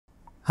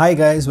Hi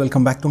guys,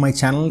 welcome back to my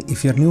channel.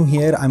 If you're new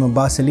here, I'm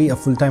Abbas Ali, a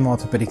full-time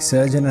orthopedic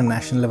surgeon and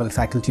national level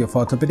faculty of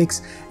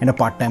orthopedics and a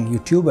part-time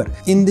YouTuber.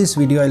 In this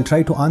video, I'll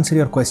try to answer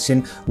your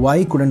question,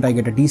 why couldn't I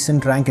get a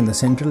decent rank in the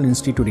Central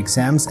Institute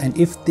exams, and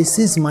if this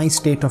is my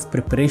state of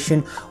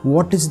preparation,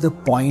 what is the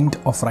point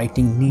of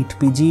writing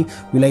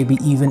NEETPG? Will I be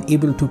even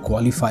able to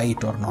qualify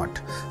it or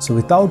not? So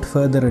without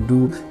further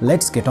ado,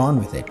 let's get on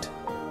with it.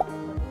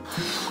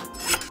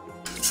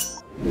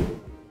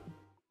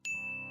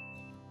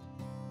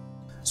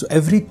 So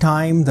every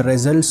time the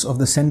results of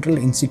the Central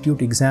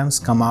Institute exams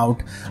come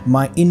out,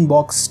 my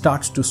inbox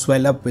starts to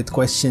swell up with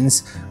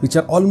questions which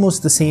are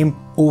almost the same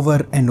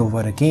over and over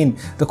again.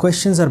 The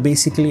questions are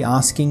basically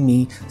asking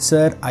me,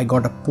 sir, I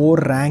got a poor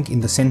rank in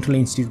the Central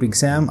Institute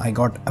exam, I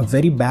got a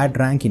very bad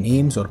rank in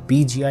AIIMS or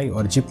PGI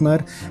or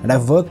JIPMER, and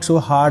I've worked so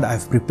hard,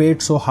 I've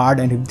prepared so hard,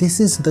 and if this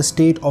is the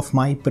state of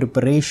my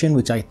preparation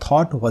which I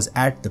thought was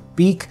at the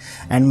peak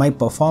and my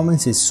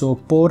performance is so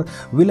poor,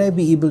 will I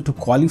be able to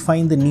qualify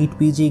in the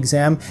NEETPG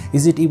exam?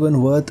 Is it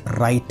even worth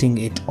writing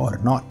it or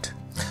not?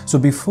 So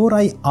before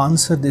I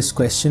answer this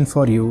question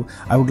for you,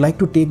 I would like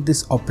to take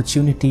this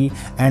opportunity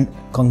and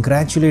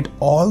congratulate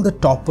all the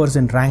toppers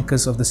and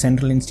rankers of the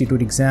Central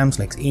Institute exams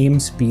like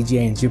AIIMS,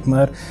 PGI and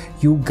JIPMER.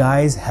 You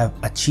guys have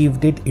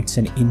achieved it. It's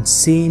an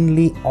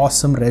insanely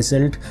awesome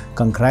result.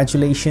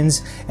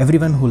 Congratulations.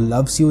 Everyone who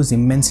loves you is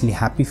immensely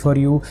happy for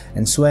you,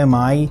 and so am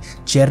I.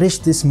 Cherish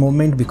this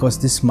moment because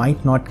this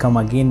might not come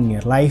again in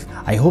your life.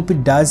 I hope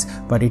it does,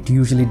 but it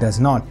usually does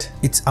not.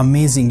 It's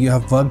amazing. You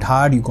have worked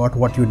hard. You got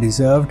what you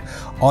deserved.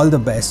 All the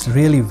best,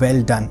 really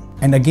well done.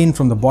 And again,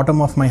 from the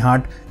bottom of my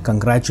heart,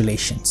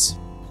 congratulations.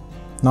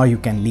 Now you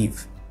can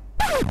leave.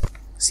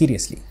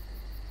 Seriously.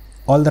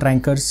 All the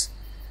rankers,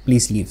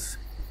 please leave.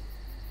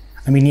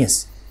 I mean,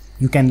 yes,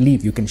 you can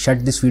leave. You can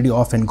shut this video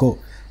off and go.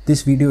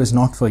 This video is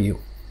not for you.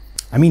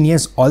 I mean,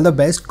 yes, all the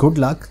best, good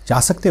luck. Ja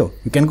sakte ho.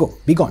 You can go.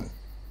 Be gone.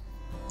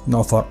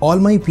 Now for all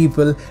my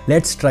people,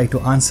 let's try to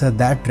answer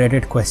that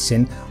dreaded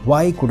question,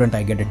 why couldn't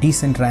I get a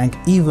decent rank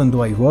even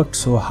though I worked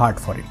so hard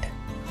for it?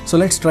 So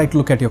let's try to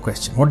look at your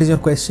question. What is your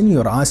question?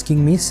 You're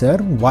asking me, sir,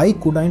 why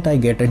couldn't I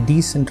get a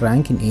decent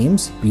rank in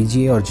AIIMS,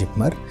 PGA or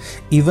JIPMER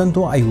even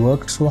though I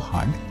worked so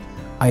hard?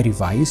 I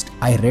revised,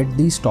 I read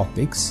these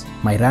topics.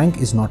 My rank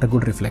is not a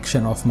good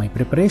reflection of my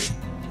preparation.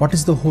 What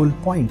is the whole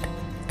point?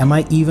 Am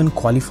I even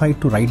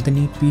qualified to write the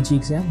NEETPG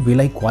exam?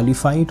 Will I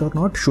qualify it or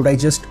not? Should I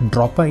just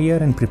drop a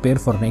year and prepare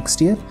for next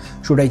year?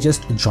 Should I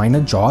just join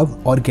a job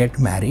or get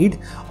married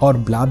or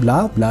blah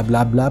blah blah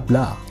blah blah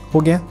blah? Ho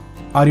gaya?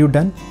 Are you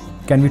done?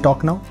 Can we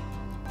talk now?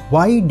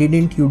 Why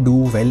didn't you do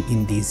well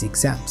in these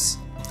exams?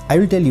 I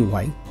will tell you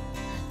why.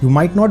 You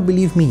might not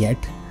believe me yet,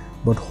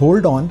 but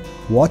hold on,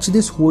 watch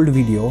this whole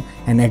video,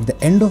 and at the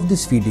end of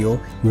this video,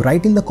 you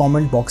write in the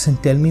comment box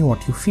and tell me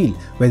what you feel.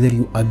 Whether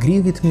you agree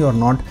with me or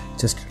not,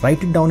 just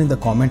write it down in the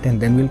comment and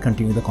then we'll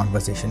continue the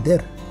conversation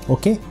there.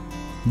 Okay?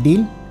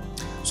 Deal?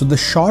 So the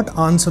short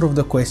answer of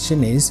the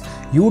question is,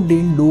 you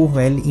didn't do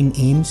well in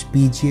AIIMS,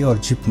 PGA or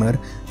JIPMER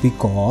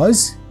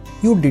because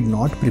you did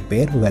not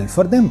prepare well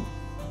for them.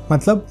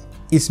 Matlab,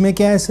 isme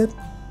kya hai sir?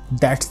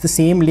 That's the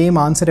same lame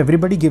answer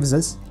everybody gives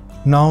us.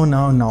 No.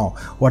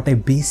 What I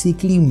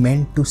basically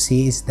meant to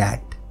say is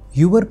that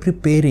you were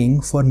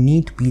preparing for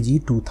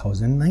NEETPG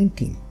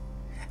 2019.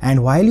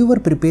 And while you were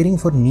preparing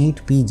for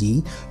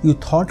NEETPG, you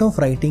thought of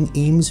writing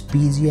AIIMS,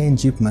 PGI and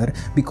JIPMER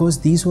because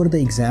these were the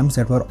exams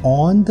that were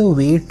on the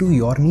way to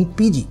your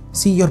NEETPG.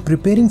 See, you're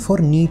preparing for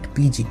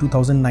NEETPG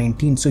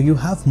 2019, so you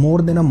have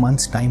more than a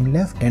month's time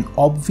left, and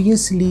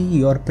obviously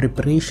your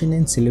preparation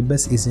and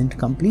syllabus isn't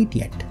complete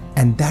yet.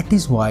 And that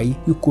is why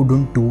you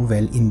couldn't do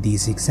well in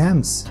these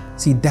exams.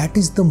 See, that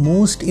is the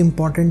most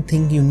important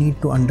thing you need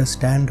to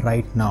understand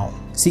right now.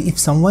 See, if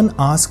someone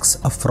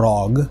asks a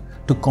frog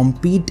to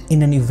compete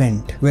in an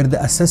event where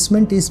the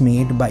assessment is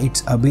made by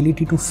its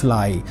ability to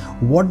fly,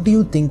 what do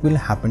you think will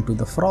happen to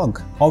the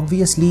frog?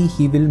 Obviously,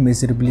 he will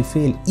miserably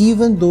fail,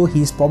 even though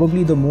he is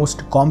probably the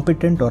most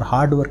competent or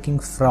hardworking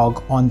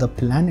frog on the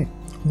planet.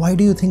 Why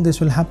do you think this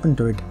will happen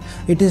to it?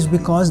 It is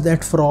because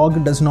that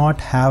frog does not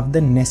have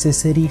the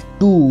necessary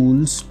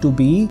tools to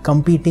be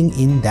competing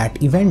in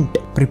that event.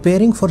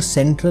 Preparing for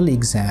central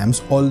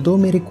exams, although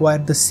may require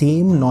the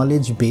same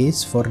knowledge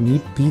base for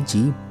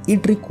NEETPG,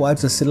 it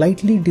requires a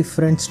slightly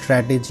different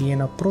strategy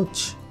and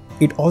approach.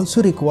 It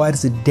also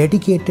requires a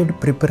dedicated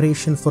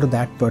preparation for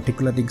that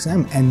particular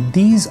exam, and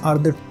these are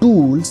the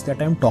tools that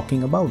I'm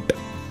talking about.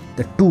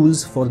 The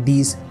tools for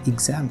these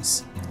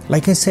exams.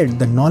 Like I said,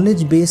 the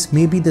knowledge base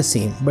may be the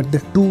same, but the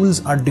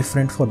tools are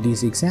different for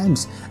these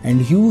exams,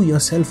 and you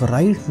yourself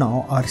right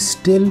now are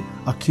still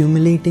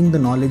accumulating the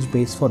knowledge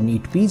base for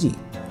NEETPG.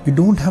 You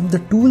don't have the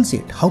tools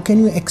yet. How can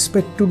you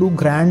expect to do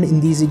grand in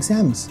these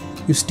exams?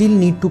 You still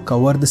need to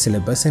cover the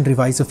syllabus and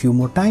revise a few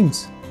more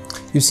times.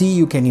 You see,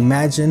 you can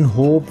imagine,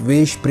 hope,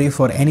 wish, pray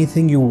for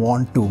anything you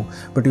want to,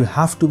 but you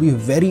have to be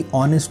very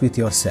honest with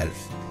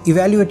yourself.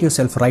 Evaluate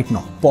yourself right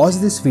now. Pause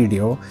this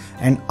video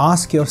and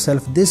ask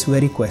yourself this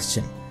very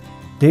question.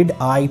 Did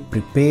I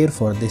prepare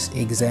for this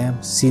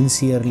exam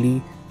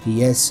sincerely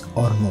Yes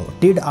or no?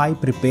 Did I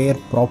prepare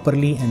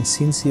properly and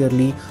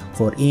sincerely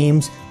for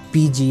AIIMS,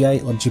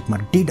 PGI or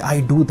JIPMER? Did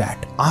I do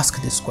that?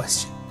 Ask this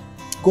question.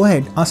 Go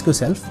ahead, ask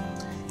yourself.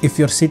 If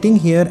you're sitting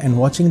here and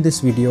watching this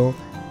video,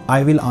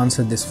 I will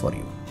answer this for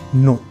you.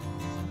 No,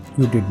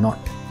 you did not.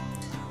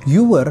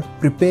 You were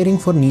preparing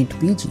for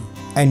NEETPG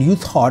and you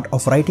thought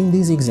of writing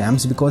these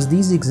exams because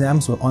these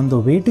exams were on the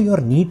way to your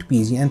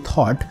NEETPG and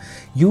thought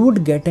you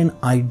would get an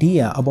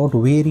idea about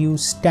where you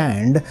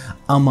stand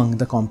among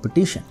the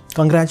competition.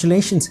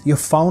 Congratulations, you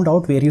found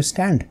out where you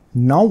stand.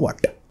 Now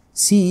what?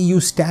 See, you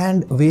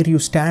stand where you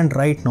stand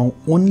right now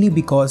only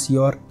because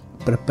your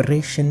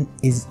preparation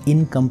is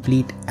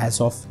incomplete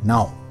as of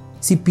now.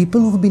 See, people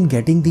who've been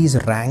getting these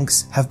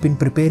ranks have been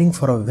preparing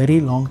for a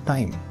very long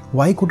time.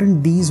 Why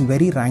couldn't these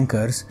very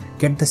rankers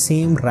get the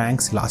same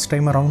ranks last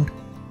time around?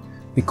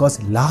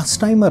 Because last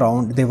time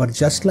around they were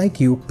just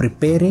like you,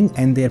 preparing,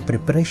 and their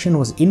preparation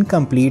was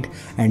incomplete,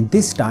 and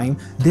this time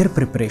their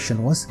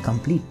preparation was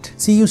complete.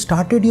 See, you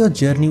started your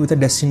journey with a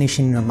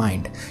destination in your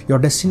mind. Your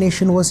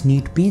destination was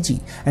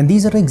NEETPG, and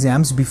these are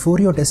exams before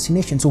your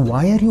destination. So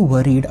why are you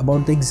worried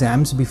about the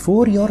exams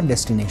before your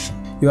destination?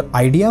 Your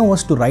idea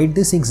was to write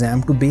this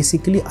exam to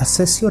basically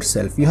assess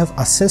yourself. You have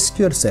assessed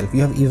yourself.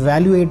 You have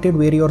evaluated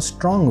where you're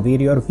strong,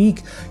 where you're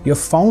weak. You have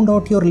found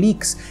out your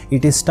leaks.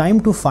 It is time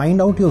to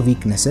find out your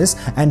weaknesses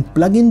and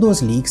plug in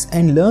those leaks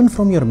and learn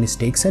from your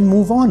mistakes and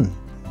move on.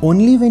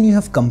 Only when you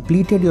have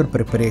completed your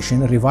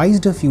preparation,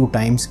 revised a few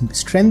times,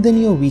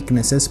 strengthened your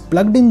weaknesses,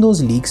 plugged in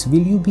those leaks, will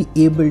you be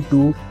able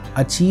to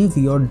achieve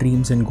your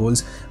dreams and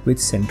goals with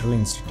Central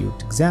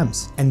Institute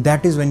exams. And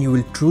that is when you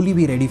will truly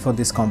be ready for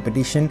this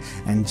competition,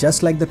 and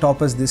just like the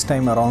toppers this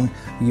time around,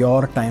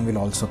 your time will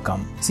also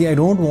come. See, I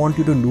don't want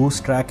you to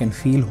lose track and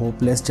feel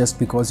hopeless just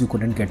because you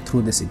couldn't get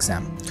through this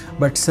exam.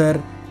 But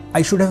sir,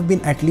 I should have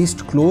been at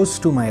least close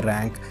to my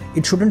rank.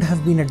 It shouldn't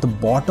have been at the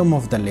bottom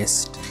of the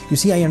list. You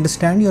see, I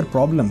understand your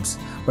problems,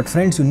 but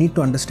friends, you need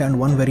to understand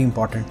one very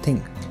important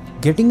thing.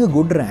 Getting a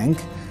good rank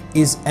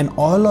is an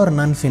all or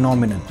none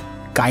phenomenon,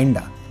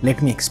 kinda.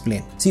 Let me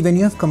explain. See, when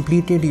you have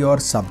completed your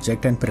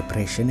subject and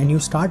preparation and you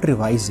start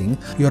revising,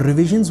 your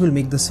revisions will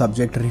make the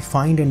subject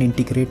refined and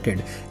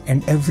integrated,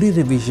 and every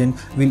revision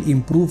will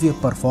improve your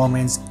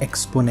performance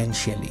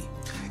exponentially.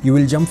 You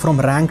will jump from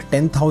rank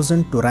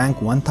 10,000 to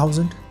rank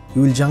 1,000.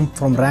 You will jump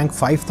from rank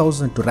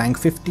 5,000 to rank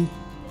 50.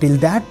 Till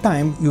that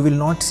time, you will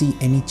not see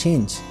any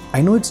change.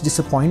 I know it's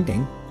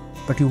disappointing,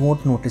 but you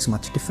won't notice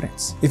much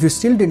difference. If you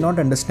still did not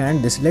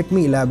understand this, let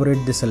me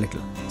elaborate this a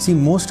little. See,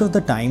 most of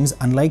the times,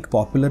 unlike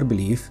popular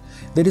belief,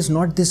 there is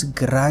not this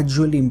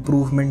gradual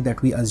improvement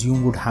that we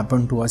assume would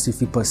happen to us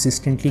if we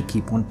persistently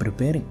keep on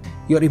preparing.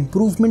 Your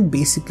improvement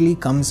basically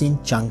comes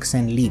in chunks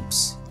and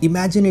leaps.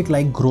 Imagine it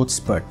like growth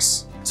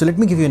spurts. So let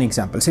me give you an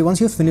example. Say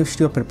once you've finished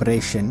your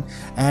preparation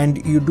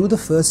and you do the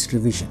first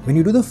revision. When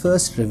you do the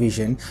first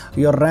revision,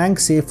 your rank,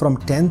 say from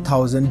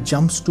 10,000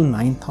 jumps to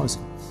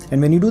 9,000. And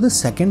when you do the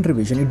second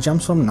revision, it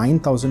jumps from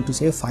 9,000 to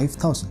say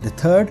 5,000. The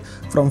third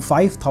from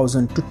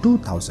 5,000 to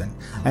 2,000.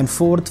 And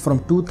fourth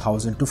from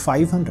 2,000 to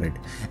 500.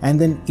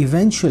 And then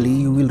eventually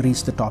you will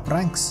reach the top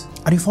ranks.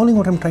 Are you following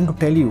what I'm trying to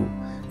tell you?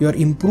 Your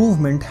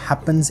improvement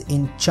happens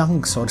in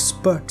chunks or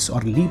spurts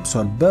or leaps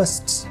or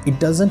bursts. It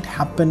doesn't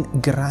happen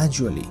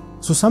gradually.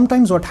 So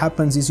sometimes what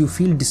happens is you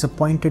feel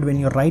disappointed when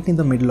you're right in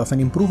the middle of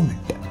an improvement.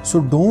 So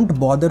don't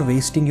bother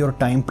wasting your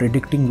time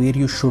predicting where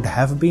you should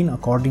have been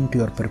according to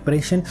your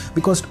preparation,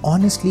 because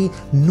honestly,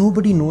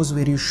 nobody knows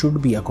where you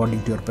should be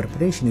according to your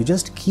preparation. You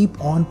just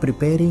keep on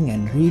preparing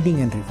and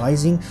reading and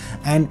revising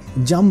and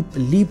jump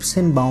leaps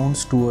and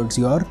bounds towards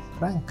your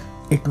rank.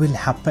 It will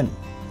happen.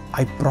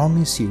 I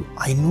promise you,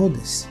 I know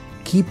this.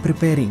 Keep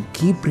preparing,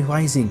 keep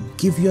revising,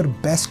 give your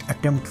best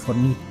attempt for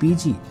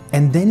NEETPG,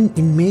 and then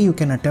in May you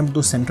can attempt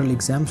those central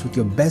exams with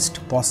your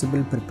best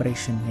possible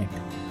preparation yet.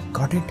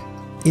 Got it?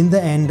 In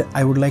the end,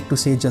 I would like to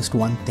say just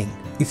one thing.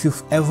 If you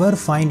ever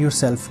find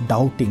yourself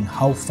doubting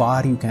how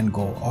far you can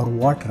go or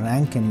what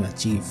rank can you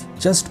achieve,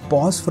 just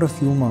pause for a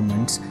few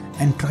moments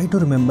and try to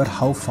remember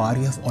how far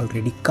you have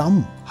already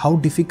come, how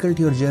difficult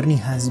your journey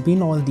has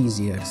been all these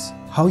years,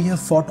 how you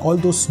have fought all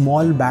those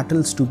small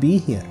battles to be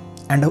here,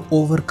 and have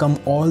overcome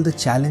all the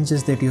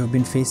challenges that you have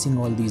been facing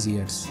all these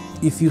years.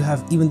 If you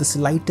have even the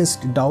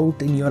slightest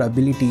doubt in your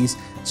abilities,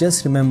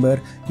 just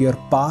remember your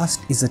past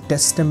is a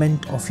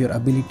testament of your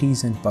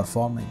abilities and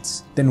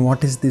performance. Then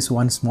what is this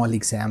one small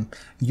exam?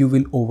 You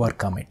will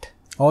overcome it.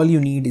 All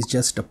you need is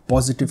just a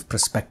positive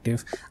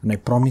perspective, and I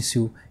promise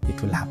you it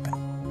will happen.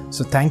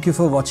 So thank you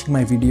for watching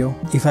my video.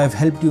 If I have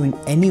helped you in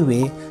any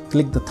way,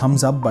 click the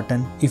thumbs up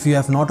button. If you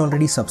have not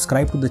already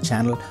subscribed to the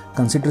channel,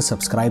 consider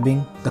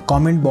subscribing. The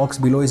comment box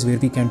below is where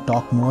we can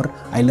talk more.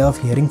 I love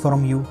hearing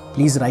from you.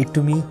 Please write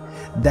to me.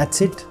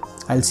 That's it.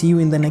 I'll see you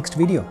in the next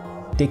video.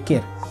 Take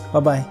care.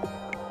 Bye-bye.